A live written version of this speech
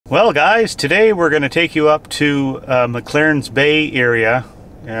Well guys, today we're going to take you up to McLaren's Bay area,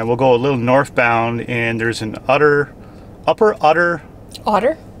 and we'll go a little northbound, and there's an Upper Otter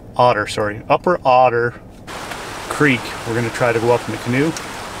Creek. We're going to try to go up in the canoe.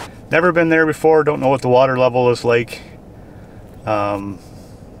 Never been there before, don't know what the water level is like.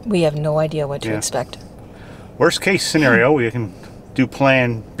 We have no idea what to expect. Worst case scenario, we can do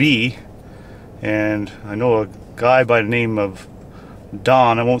plan B, and I know a guy by the name of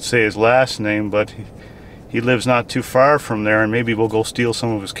Don, I won't say his last name, but he lives not too far from there, and maybe we'll go steal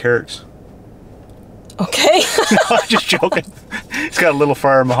some of his carrots. Okay. No, I'm just joking. He's got a little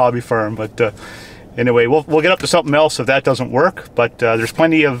farm, a hobby farm, but anyway, we'll get up to something else if that doesn't work, but there's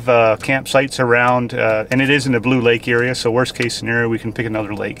plenty of campsites around, and it is in the Blue Lake area, so worst case scenario, we can pick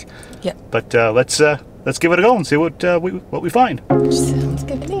another lake. Yeah. But let's give it a go and see what we find. Sounds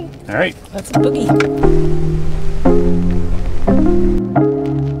good to me. All right. Let's boogie.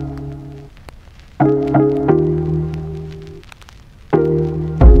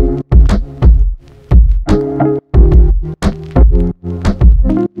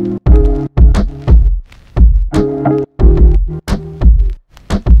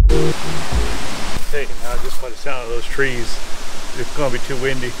 Hey, now just by the sound of those trees, it's going to be too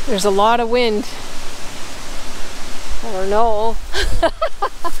windy. There's a lot of wind. I don't know.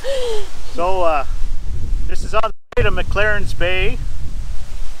 So this is on the way to McLaren's Bay.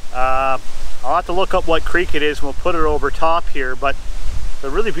 I'll have to look up what creek it is and we'll put it over top here, but it's a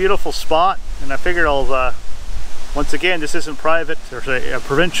really beautiful spot, and I figured I'll once again, this isn't private or a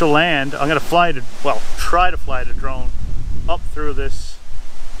provincial land. I'm going to try to fly the drone up through this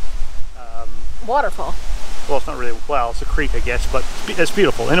waterfall. Well, it's not really, well, it's a creek I guess, but it's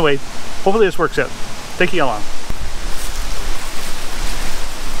beautiful. Anyway, hopefully this works out. Take you along.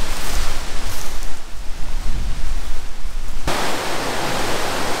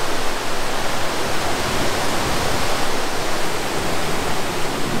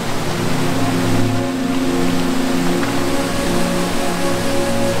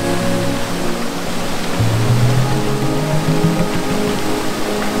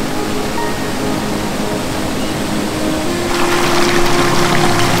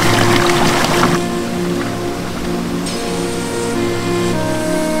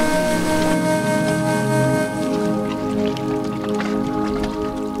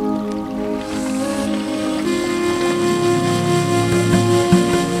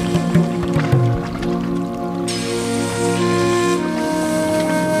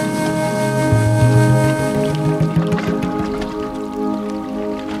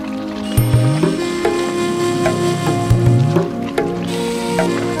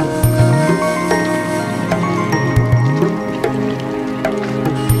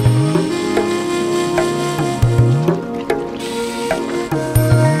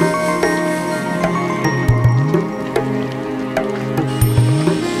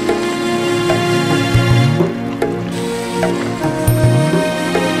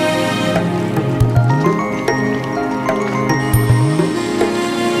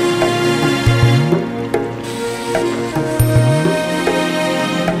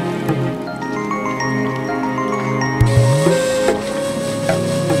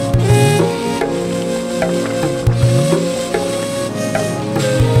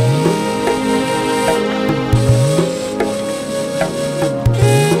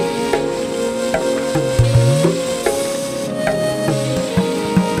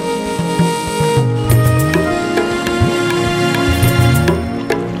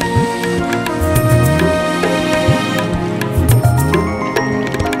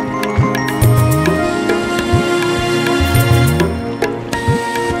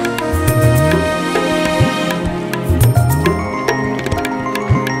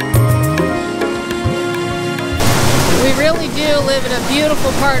 Live in a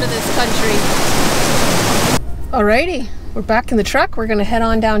beautiful part of this country. Alrighty, we're back in the truck. We're gonna head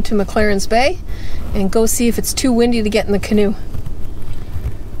on down to McLaren's Bay and go see if it's too windy to get in the canoe.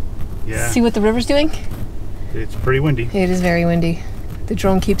 Yeah. See what the river's doing? It's pretty windy. It is very windy. The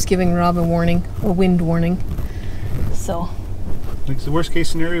drone keeps giving Rob a warning, a wind warning. So. Like the worst case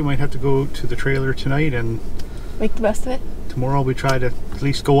scenario, we might have to go to the trailer tonight and make the best of it. Tomorrow we try to at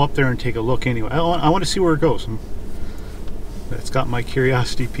least go up there and take a look anyway. I want to see where it goes. It's got my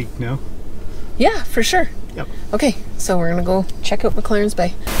curiosity peaked now. Yeah, for sure. Yep. Okay, so we're gonna go check out McLaren's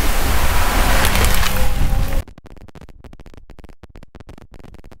Bay.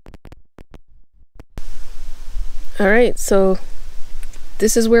 All right, so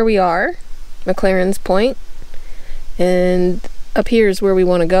this is where we are, McLaren's Point, and up here is where we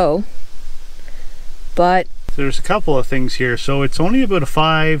want to go. But There's a couple of things here. So it's only about a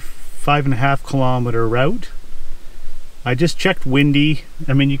 5.5 kilometer route. I just checked windy.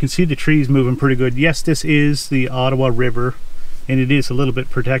 I mean, you can see the trees moving pretty good. Yes, this is the Ottawa River, and it is a little bit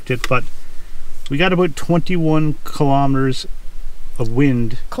protected, but we got about 21 kilometers of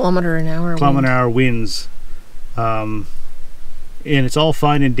wind. Kilometer an hour winds. And it's all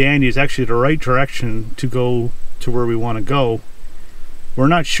fine and dandy. It's actually the right direction to go to where we want to go. We're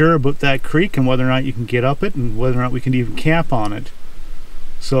not sure about that creek and whether or not you can get up it and whether or not we can even camp on it.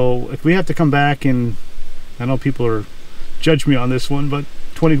 So if we have to come back, and I know people are judge me on this one, but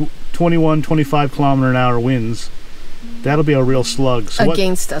 21, 25 kilometer an hour winds, that'll be a real slug. So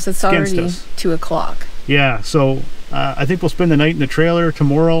against us. It's already 2 o'clock. Yeah, so I think we'll spend the night in the trailer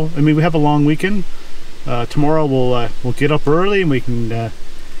tomorrow. I mean, we have a long weekend. Tomorrow we'll get up early and we can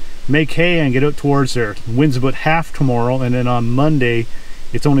make hay and get out towards there. The wind's about half tomorrow, and then on Monday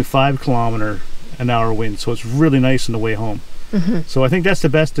it's only 5 kilometer an hour wind, so it's really nice on the way home. So I think that's the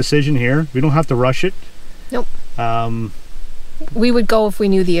best decision here. We don't have to rush it. Nope. We would go if we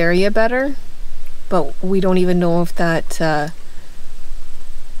knew the area better, but we don't even know if that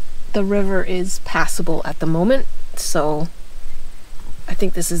the river is passable at the moment, so I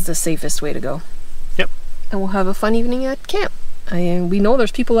think this is the safest way to go. Yep. And we'll have a fun evening at camp. We know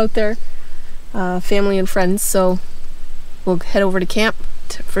there's people out there, family and friends, so we'll head over to camp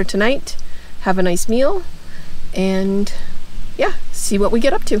for tonight, have a nice meal, and yeah, see what we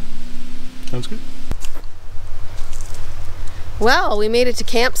get up to. Sounds good. Well, we made it to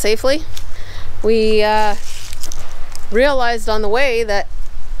camp safely. We realized on the way that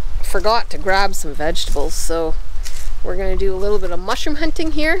forgot to grab some vegetables, so we're gonna do a little bit of mushroom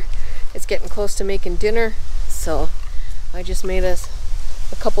hunting here. It's getting close to making dinner, so I just made us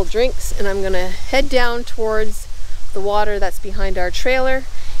a couple drinks, and I'm gonna head down towards the water that's behind our trailer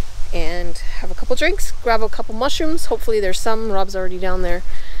and have a couple drinks, grab a couple mushrooms. Hopefully there's some. Rob's already down there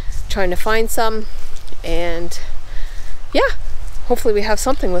trying to find some, and yeah, hopefully we have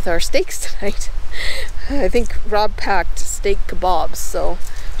something with our steaks tonight. I think Rob packed steak kebabs, so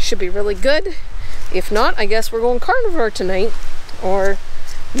should be really good. If not, I guess we're going carnivore tonight, or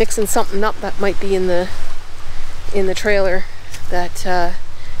mixing something up that might be in the trailer that I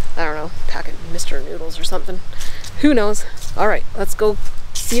don't know, packing Mr. Noodles or something. Who knows? All right, let's go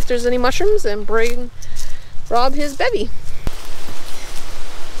see if there's any mushrooms and bring Rob his bevy.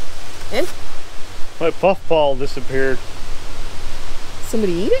 And my puffball disappeared.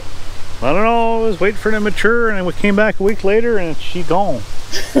 Somebody eat it? I don't know. I was waiting for it to mature, and we came back a week later, and she gone.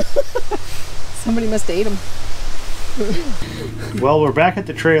 Somebody must have ate them. Well, we're back at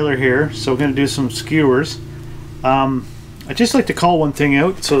the trailer here, so we're going to do some skewers. I'd just like to call one thing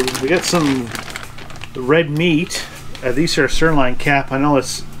out. So we got some red meat. These are sirloin cap. I know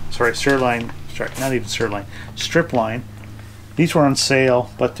it's, sirloin, not even sirloin, strip line. These were on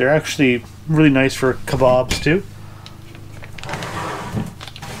sale, but they're actually really nice for kebabs too.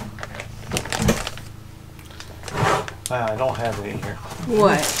 I don't have it in here.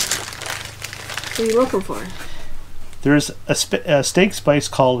 What? What are you looking for? There's a steak spice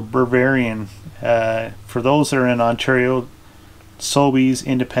called Bavarian. For those that are in Ontario, Sobeys,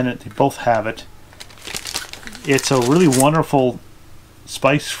 Independent, they both have it. It's a really wonderful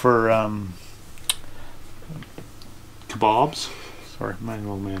spice for kebabs. Sorry, my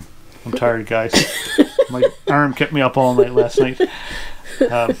old man. I'm tired, guys. My arm kept me up all night last night.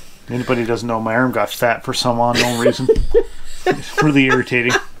 Anybody doesn't know, my arm got fat for some unknown reason. It's really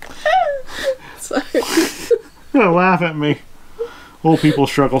irritating. Sorry. Don't laugh at me. Old people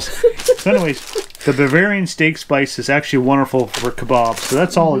struggles. So anyways, the Bavarian steak spice is actually wonderful for kebabs. So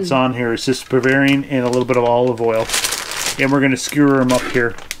that's all it's on here. It's just Bavarian and a little bit of olive oil. And we're going to skewer them up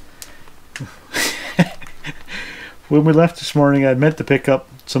here. When we left this morning, I meant to pick up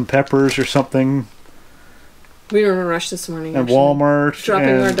some peppers or something. We were in a rush this morning. At Walmart.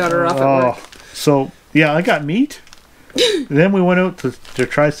 Dropping our daughter off at work. So, yeah, I got meat. Then we went out to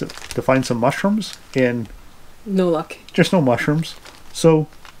try to find some mushrooms, and no luck. Just no mushrooms. So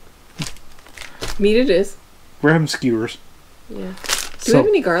meat it is. We're having skewers. Yeah. Do we have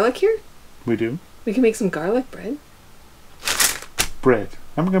any garlic here? We do. We can make some garlic bread. Bread.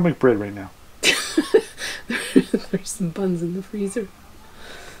 I'm gonna make bread right now. There's some buns in the freezer.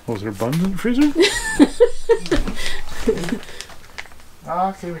 Oh, is there buns in the freezer?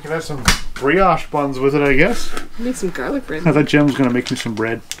 Okay, we can have some brioche buns with it, I guess. Make some garlic bread. I thought Jen was going to make me some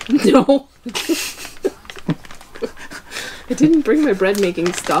bread. No. I didn't bring my bread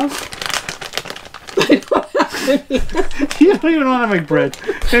making stuff. I don't have any. You don't even want to make bread.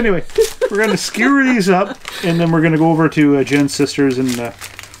 Anyway, we're going to skewer these up, and then we're going to go over to Jen's sister's and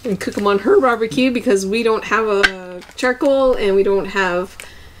and cook them on her barbecue because we don't have a charcoal and we don't have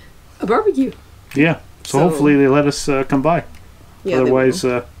a barbecue. Yeah, so hopefully they let us come by. Yeah, otherwise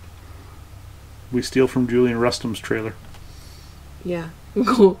we steal from Julian Rustum's trailer. Yeah,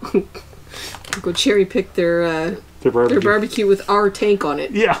 we'll go cherry pick their barbecue with our tank on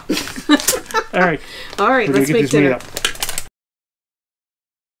it. Yeah. All right, let's make dinner.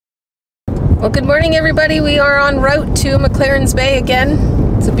 Well, good morning, everybody. We are en route to McLaren's Bay again.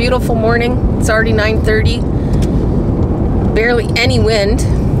 It's a beautiful morning. It's already 9:30. Barely any wind,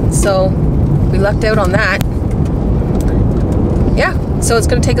 so we lucked out on that. Yeah, so it's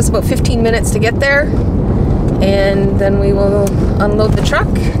going to take us about 15 minutes to get there, and then we will unload the truck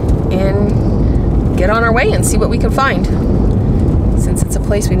and get on our way and see what we can find. Since it's a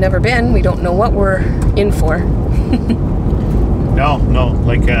place we've never been, we don't know what we're in for. No,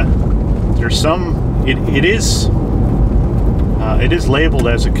 like there's some. It is labeled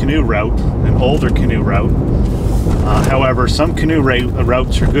as a canoe route, an older canoe route. However, some canoe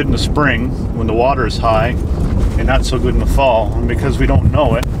routes are good in the spring when the water is high, and not so good in the fall. And because we don't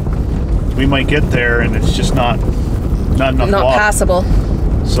know it, we might get there and it's just not enough water. Not passable.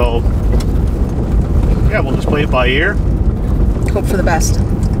 So yeah, we'll just play it by ear. Hope for the best.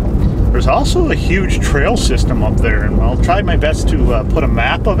 There's also a huge trail system up there, and I'll try my best to put a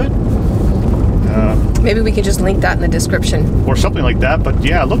map of it. Maybe we can just link that in the description. Or something like that, but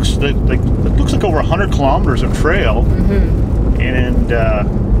yeah, it looks like over 100 kilometers of trail. And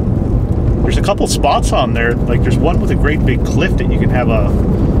there's a couple spots on there, like there's one with a great big cliff that you can have a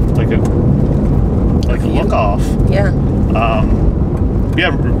look off. Yeah.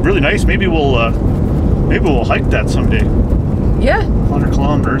 Yeah, really nice. Maybe we'll hike that someday. Yeah. 100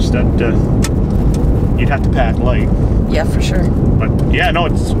 kilometers, that you'd have to pack light. Yeah, for sure. But yeah, no,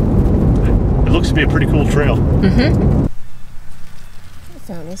 it looks to be a pretty cool trail. I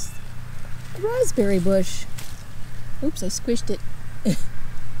found this raspberry bush. Oops, I squished it.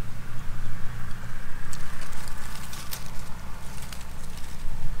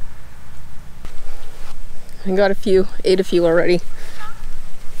 I got ate a few already.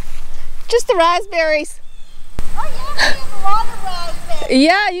 Just the raspberries. Oh yeah, we have a lot of raspberries.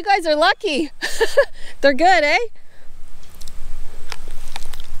 Yeah, you guys are lucky. They're good, eh?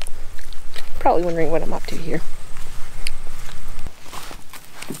 Probably wondering what I'm up to here.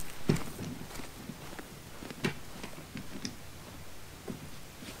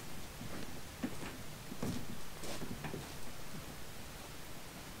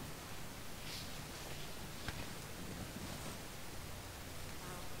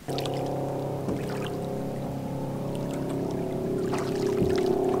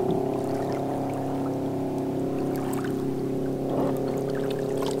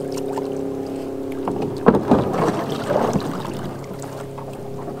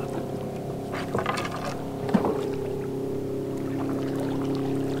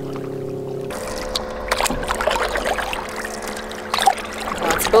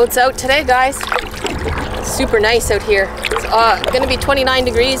 Boat's out today, guys. Super nice out here. It's gonna be 29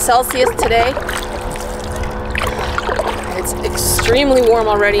 degrees Celsius today. It's extremely warm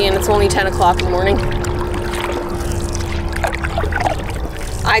already, and it's only 10 o'clock in the morning.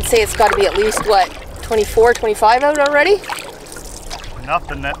 I'd say it's got to be at least, what, 24, 25 out already? Enough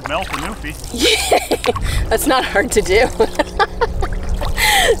to melt a newfie. Yeah, that's not hard to do.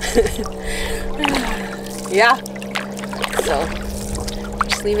 Yeah. So,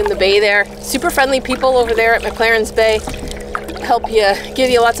 just leaving the bay there. Super friendly people over there at McLaren's Bay. Give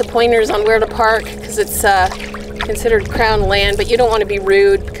you lots of pointers on where to park, because it's considered crown land, but you don't want to be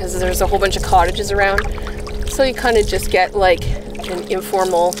rude because there's a whole bunch of cottages around. So you kind of just get like an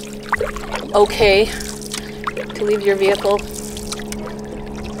informal okay to leave your vehicle.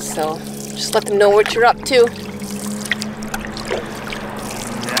 So just let them know what you're up to.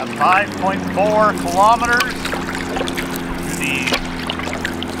 Yeah, 5.4 kilometers to the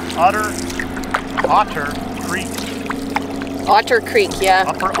Otter Creek. Otter Creek, yeah.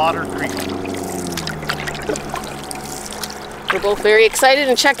 Upper Otter Creek. We're both very excited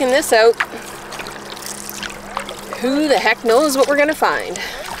and checking this out. Who the heck knows what we're gonna find?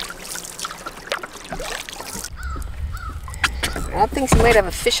 Rob thinks he might have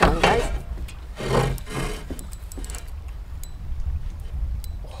a fish on, guys.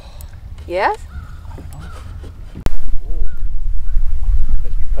 Yes?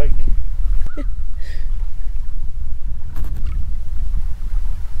 Mr. Pike.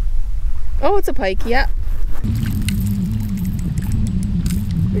 Oh, it's a pike, yeah.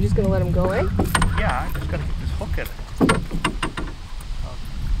 We're just gonna let him go, eh? Yeah, I just gotta get this hook at it.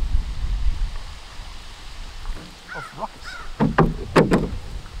 Oh, it's ruckus.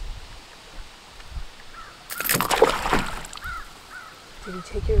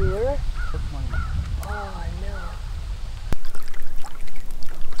 take your lure? Oh no.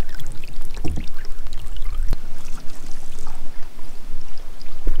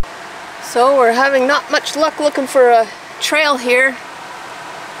 So we're having not much luck looking for a trail here.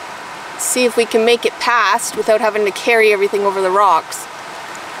 Let's see if we can make it past without having to carry everything over the rocks.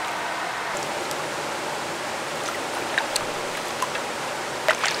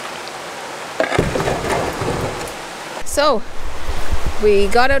 So we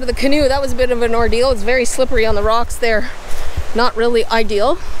got out of the canoe. That was a bit of an ordeal. It's very slippery on the rocks there. Not really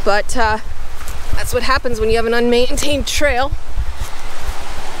ideal, but that's what happens when you have an unmaintained trail.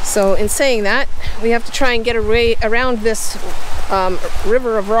 So in saying that, we have to try and get around this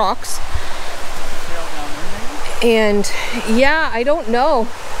river of rocks. And yeah, I don't know.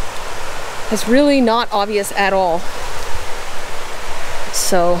 It's really not obvious at all.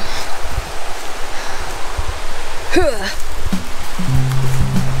 So,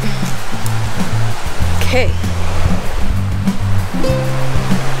 okay.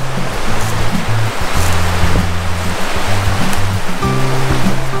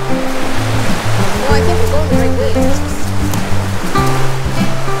 I think we're going the right way.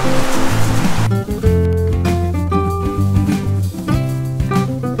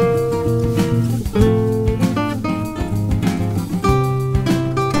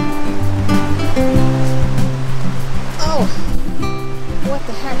 Oh, what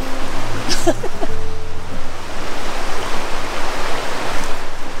the heck?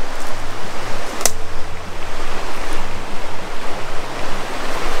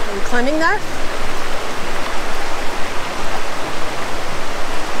 Are we climbing that?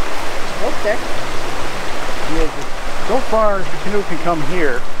 There. Yeah, so far the canoe can come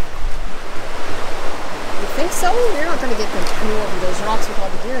here. You think so? You're not going to get the canoe over those rocks with all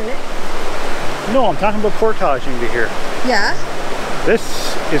the deer in it. No, I'm talking about portaging to here. Yeah. This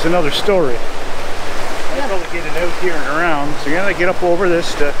is another story. Yeah. I probably get it out here and around, so you're going to get up over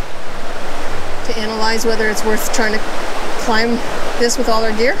this to analyze whether it's worth trying to climb this with all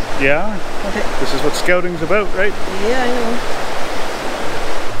our gear? Yeah. Okay. This is what scouting's about, right? Yeah, I know.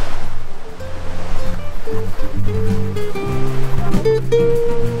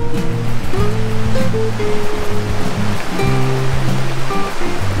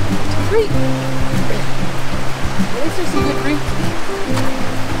 Great. At least there's some good reef.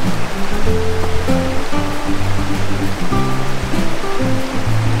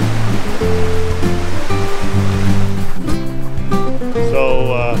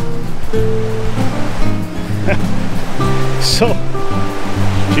 So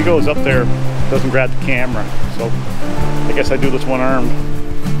she goes up there, doesn't grab the camera, so I guess I do this one-armed.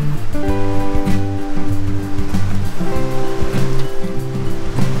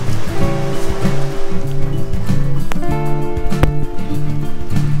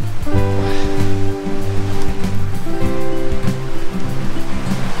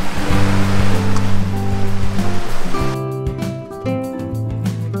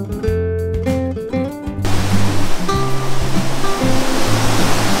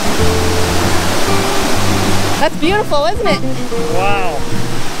 That's beautiful, isn't it? Wow.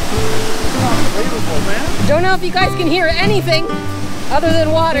 Unbelievable, man. Don't know if you guys can hear anything other than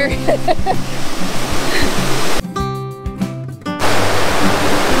water.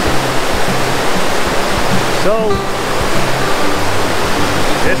 So,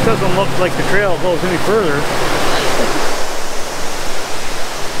 this doesn't look like the trail goes any further.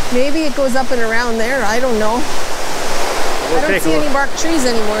 Maybe it goes up and around there, I don't know. I don't see any bark trees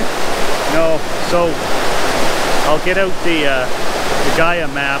anymore. No, so I'll get out the Gaia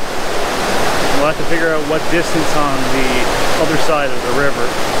map. We'll have to figure out what distance on the other side of the river.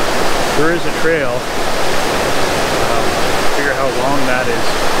 There is a trail. Figure how long that is.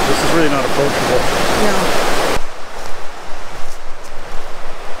 This is really not approachable. No.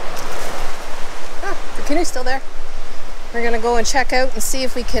 Oh, the canoe's still there. We're gonna go and check out and see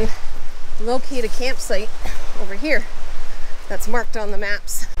if we can locate a campsite over here that's marked on the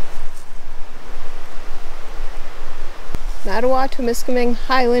maps. Ottawa-Temiskaming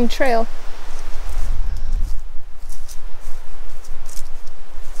Highland Trail.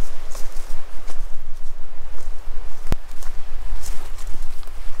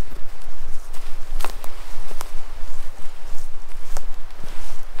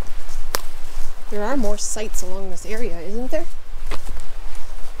 There are more sites along this area, isn't there?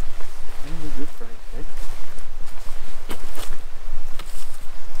 Good price, eh?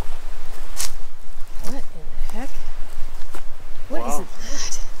 What in the heck? What is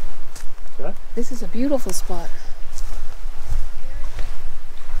that? That? This is a beautiful spot.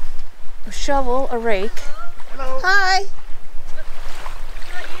 A shovel, a rake. Hello. Hi.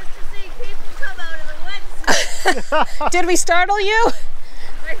 Did we startle you?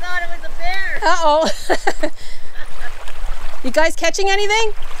 I thought it was a bear. Uh-oh. You guys catching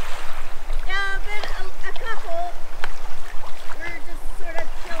anything? Yeah, a couple. We're just sort of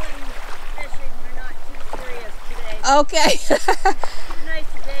chilling, fishing. We're not too serious today. Okay. Too nice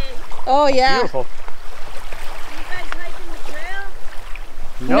a day. Oh yeah. Beautiful. Are you guys hiking the trail?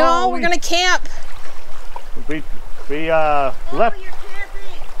 No, we're gonna camp. We Oh, left. you're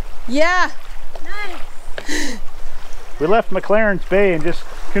camping. Yeah. Nice. We left McLaren's Bay and just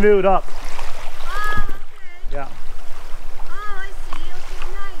canoed up. Oh, okay. Yeah. Oh, I see. Okay,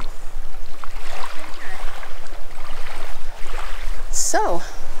 nice. Okay. So,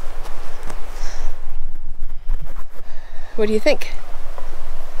 what do you think?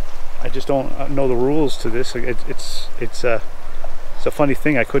 I just don't know the rules to this. It's a funny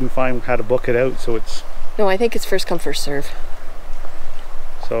thing. I couldn't find how to book it out, so it's No, I think it's first come, first serve.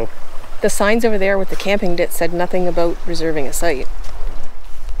 so. The signs over there with the camping dit said nothing about reserving a site.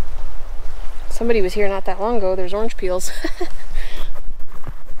 Somebody was here not that long ago. There's orange peels.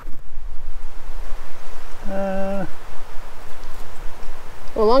 Well,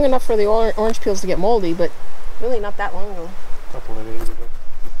 long enough for the orange peels to get moldy, but really not that long ago. A couple of days ago.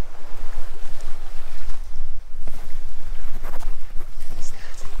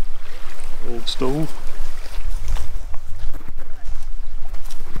 Old stove.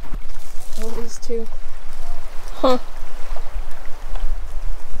 Oh, these two. Huh.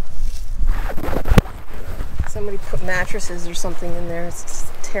 Somebody put mattresses or something in there. It's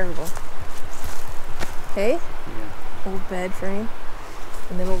just terrible. Hey? Yeah. Old bed frame.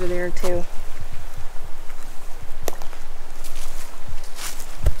 And then over there too.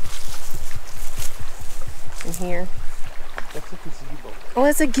 And here. That's a gazebo. Oh,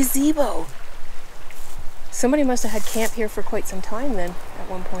 it's a gazebo. Somebody must have had camp here for quite some time then, at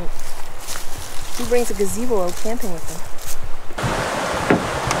one point. Who brings a gazebo out camping with them?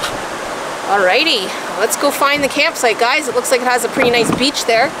 Alrighty, let's go find the campsite, guys. It looks like it has a pretty nice beach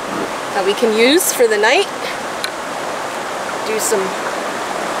there that we can use for the night. Do some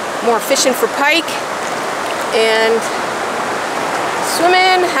more fishing for pike and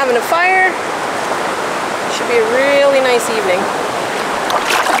swimming, having a fire. Should be a really nice evening.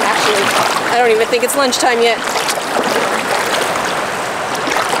 Actually, I don't even think it's lunchtime yet.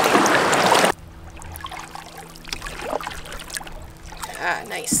 Ah,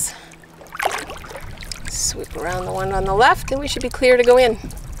 nice. Sweep around the one on the left and we should be clear to go in.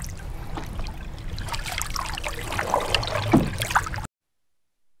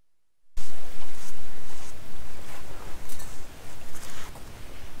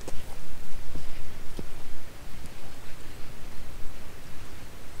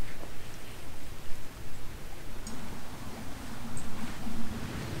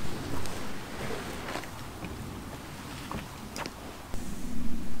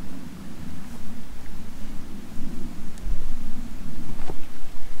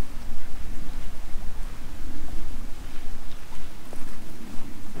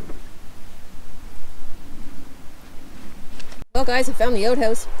 Well guys, I found the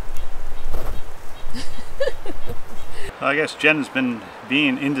outhouse. I guess Jen has been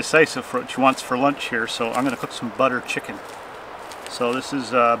being indecisive for what she wants for lunch here, so I'm going to cook some butter chicken. So this is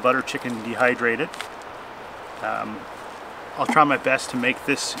butter chicken dehydrated. I'll try my best to make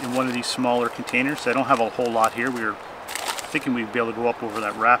this in one of these smaller containers. I don't have a whole lot here. We were thinking we'd be able to go up over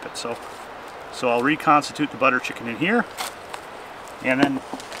that rapid, so I'll reconstitute the butter chicken in here, and then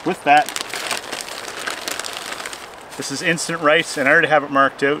with that, this is instant rice, and I already have it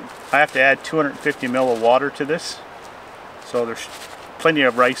marked out. I have to add 250 ml of water to this, so there's plenty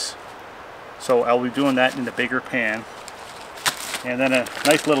of rice. So I'll be doing that in the bigger pan. And then a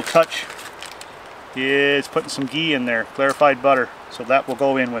nice little touch is putting some ghee in there, clarified butter, so that will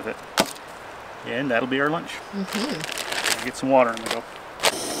go in with it. And that'll be our lunch. Get some water in the go.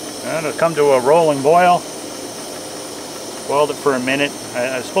 And it'll come to a rolling boil. Boiled it for a minute.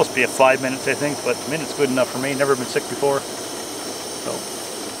 It's supposed to be 5 minutes, I think, but a minute's good enough for me. Never been sick before.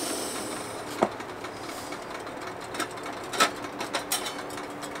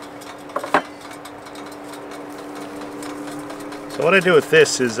 So what I do with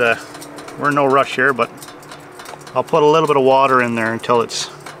this is, we're in no rush here, but I'll put a little bit of water in there until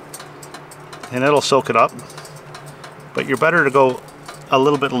and it'll soak it up. But you're better to go a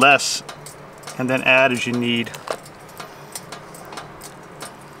little bit less and then add as you need.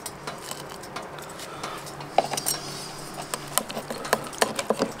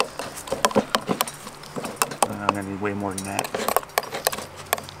 I'm gonna need way more than that.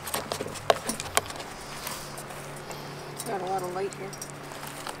 Got a lot of light here.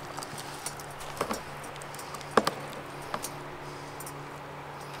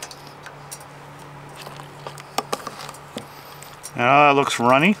 It looks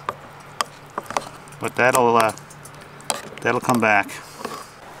runny, but that'll come back.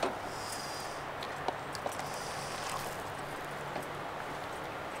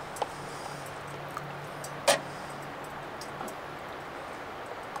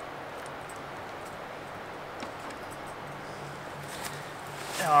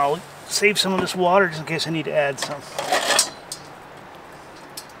 I'll save some of this water just in case I need to add some.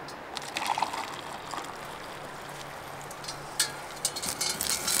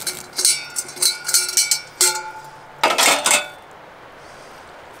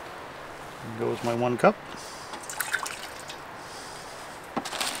 There goes my 1 cup.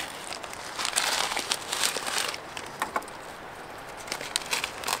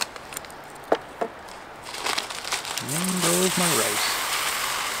 And there goes my rice.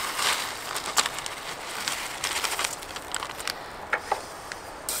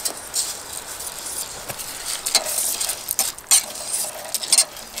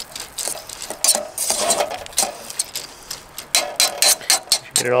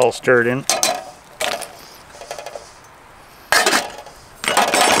 Get it all stirred in.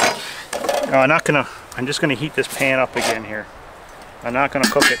 No, I'm just gonna heat this pan up again here. I'm not gonna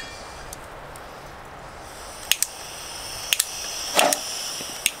cook it.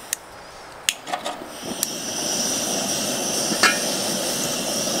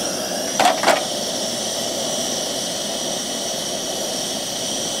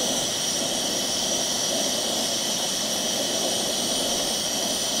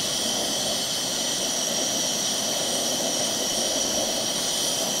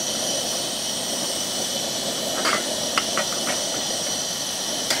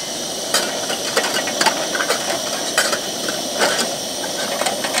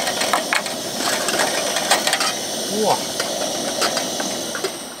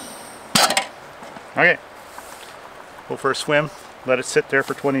 Okay, go for a swim, let it sit there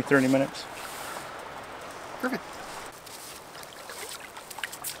for 20-30 minutes. Perfect.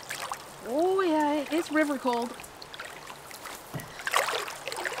 Oh yeah, it's river cold.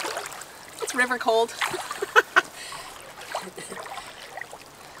 It's river cold.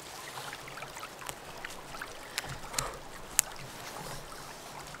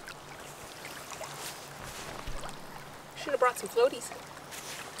 Should have brought some floaties.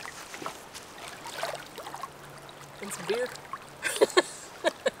 And some beer.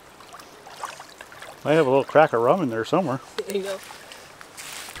 I have a little crack of rum in there somewhere. There you go.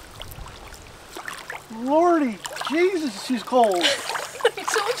 Lordy, Jesus, she's cold. I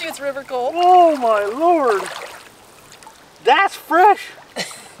told you it's river cold. Oh my Lord. That's fresh.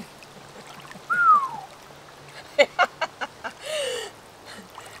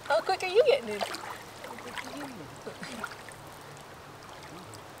 How quick are you getting in?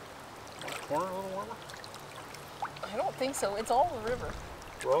 Corner a little warmer? I don't think so. It's all the river.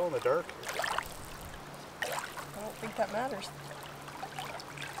 Well, in the dark. I don't think that matters.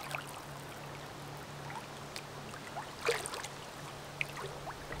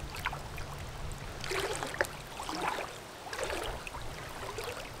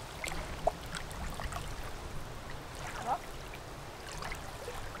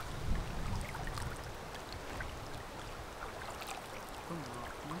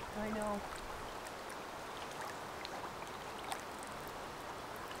 I know.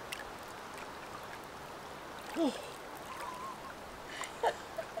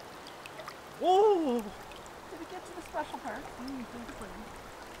 Whoa! Did we get to the special part?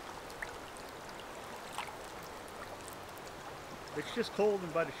 It's just cold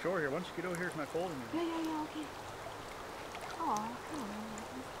and by the shore here. Once you get over here, it's not cold anymore. Yeah, okay. Aw, come on.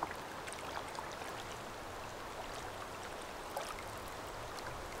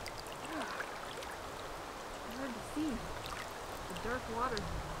 Hard to see. The dark water.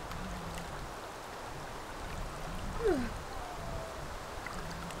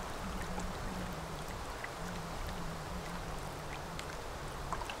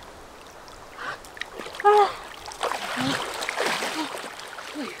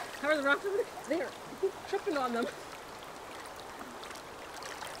 How are the rocks over there? There. I keep tripping on them.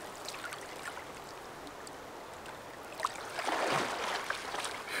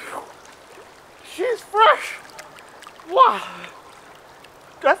 She's fresh! Wow!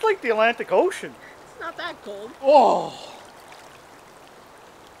 That's like the Atlantic Ocean. It's not that cold. Oh!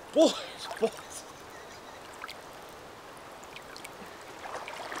 Boys, boys.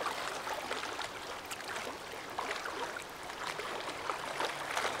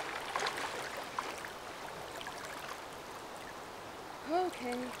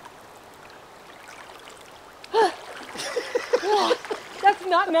 Okay. Whoa, that's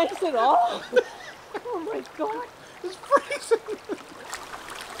not nice at all. Oh my God. It's freezing.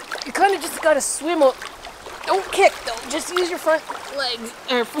 You kind of just gotta swim up. Don't kick though, just use your front legs,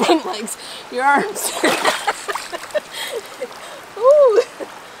 or front legs, your arms. Ooh.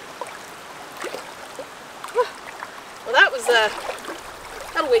 Well, that was,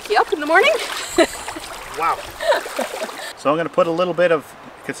 that'll wake you up in the morning. Wow. So I'm going to put a little bit of,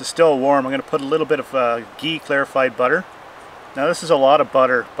 because it's still warm, I'm going to put a little bit of ghee clarified butter. Now this is a lot of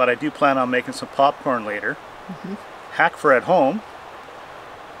butter, but I do plan on making some popcorn later. Hack for at home.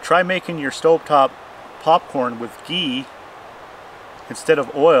 Try making your stovetop popcorn with ghee instead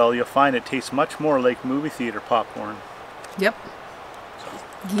of oil. You'll find it tastes much more like movie theater popcorn. Yep.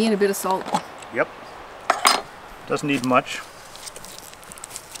 Ghee and a bit of salt. Yep. Doesn't need much.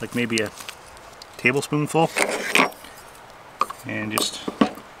 Like maybe a tablespoonful. And just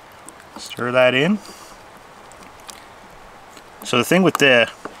stir that in. So the thing with the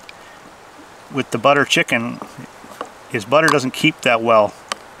butter chicken is butter doesn't keep that well.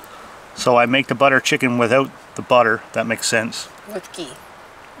 So I make the butter chicken without the butter, that makes sense. With ghee.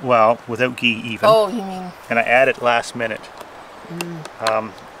 Well, without ghee even. Oh, you mean? And I add it last minute.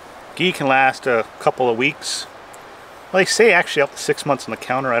 Ghee can last a couple of weeks. Well, they say actually up to 6 months on the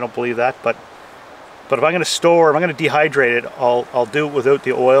counter. I don't believe that, but if I'm going to store, if I'm going to dehydrate it, I'll do it without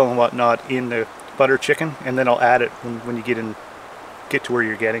the oil and whatnot in the butter chicken, and then I'll add it when you get to where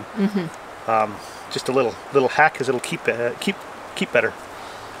you're getting. Just a little hack, because it'll keep better.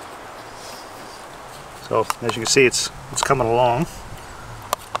 So as you can see, it's coming along.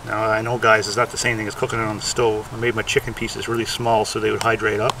 Now I know, guys, it's not the same thing as cooking it on the stove. I made my chicken pieces really small so they would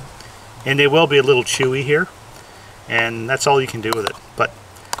hydrate up, and they will be a little chewy here, and that's all you can do with it. But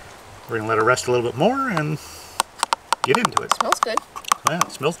we're gonna let it rest a little bit more and get into it. Smells good. Yeah,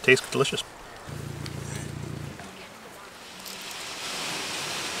 it tastes delicious.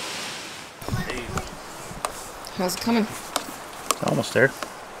 How's it coming? Almost there.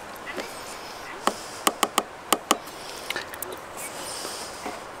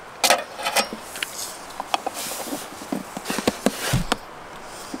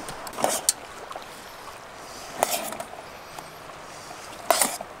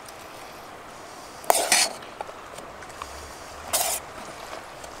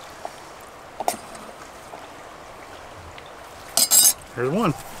 There's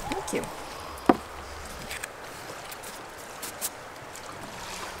one. Thank you.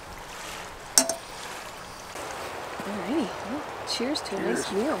 Alrighty. Well, cheers to a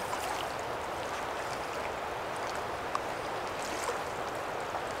nice meal.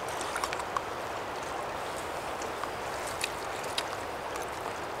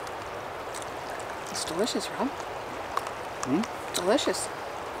 It's delicious, Rob. Delicious.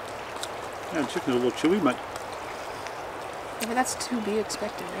 Yeah, the chicken's a little chewy, but Yeah, but that's to be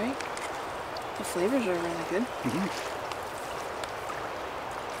expected, right? The flavors are really good.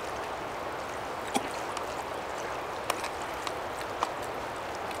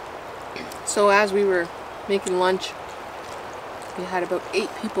 So as we were making lunch, we had about 8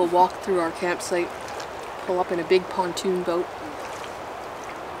 people walk through our campsite, pull up in a big pontoon boat.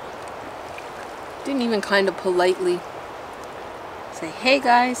 Didn't even kind of politely say, hey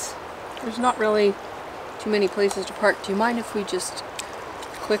guys, there's not really too many places to park. Do you mind if we just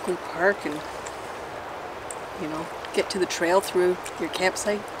quickly park and, you know, get to the trail through your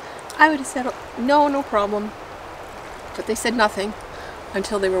campsite? I would have said, no, no problem. But they said nothing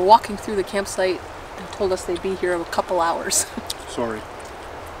until they were walking through the campsite and told us they'd be here a couple hours. sorry.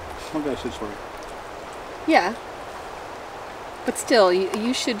 One guy said sorry. Yeah. But still,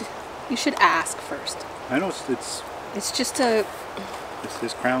 you should ask first. I know It's just a... It's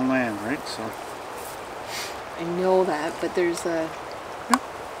his crown land, right? So I know that, but there's a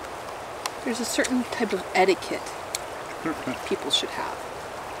certain type of etiquette people should have.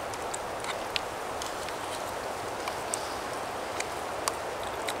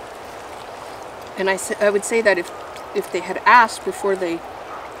 And I would say that if they had asked before they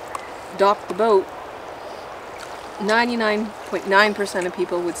docked the boat, 99.9% of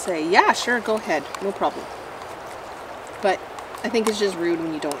people would say, yeah, sure, go ahead, no problem. But I think it's just rude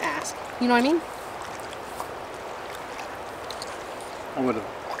when you don't ask. You know what I mean? I would have.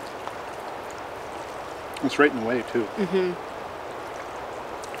 It's right in the way too.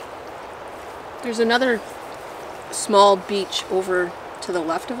 There's another small beach over to the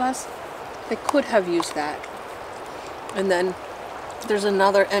left of us. They could have used that. And then there's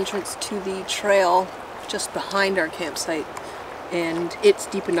another entrance to the trail just behind our campsite, and it's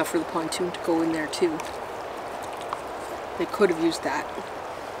deep enough for the pontoon to go in there too. They could have used that.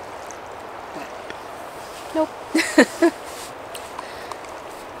 But nope.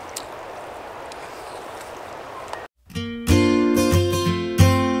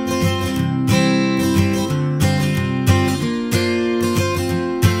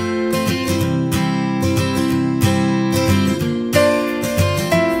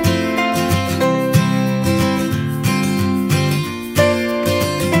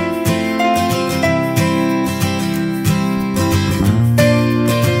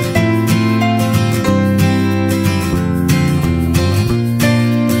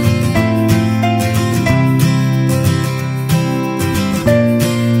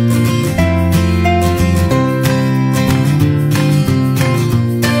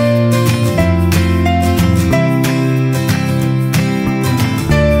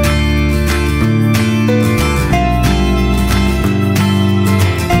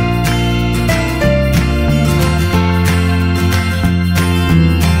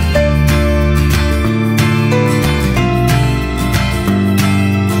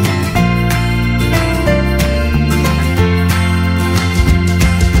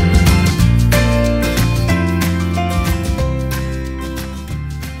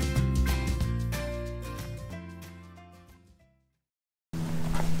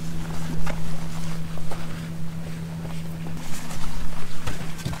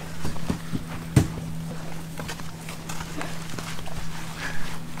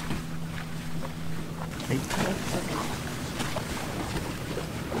 Okay.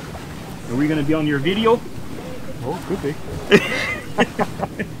 Are we going to be on your video? Oh, could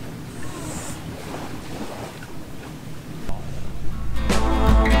be.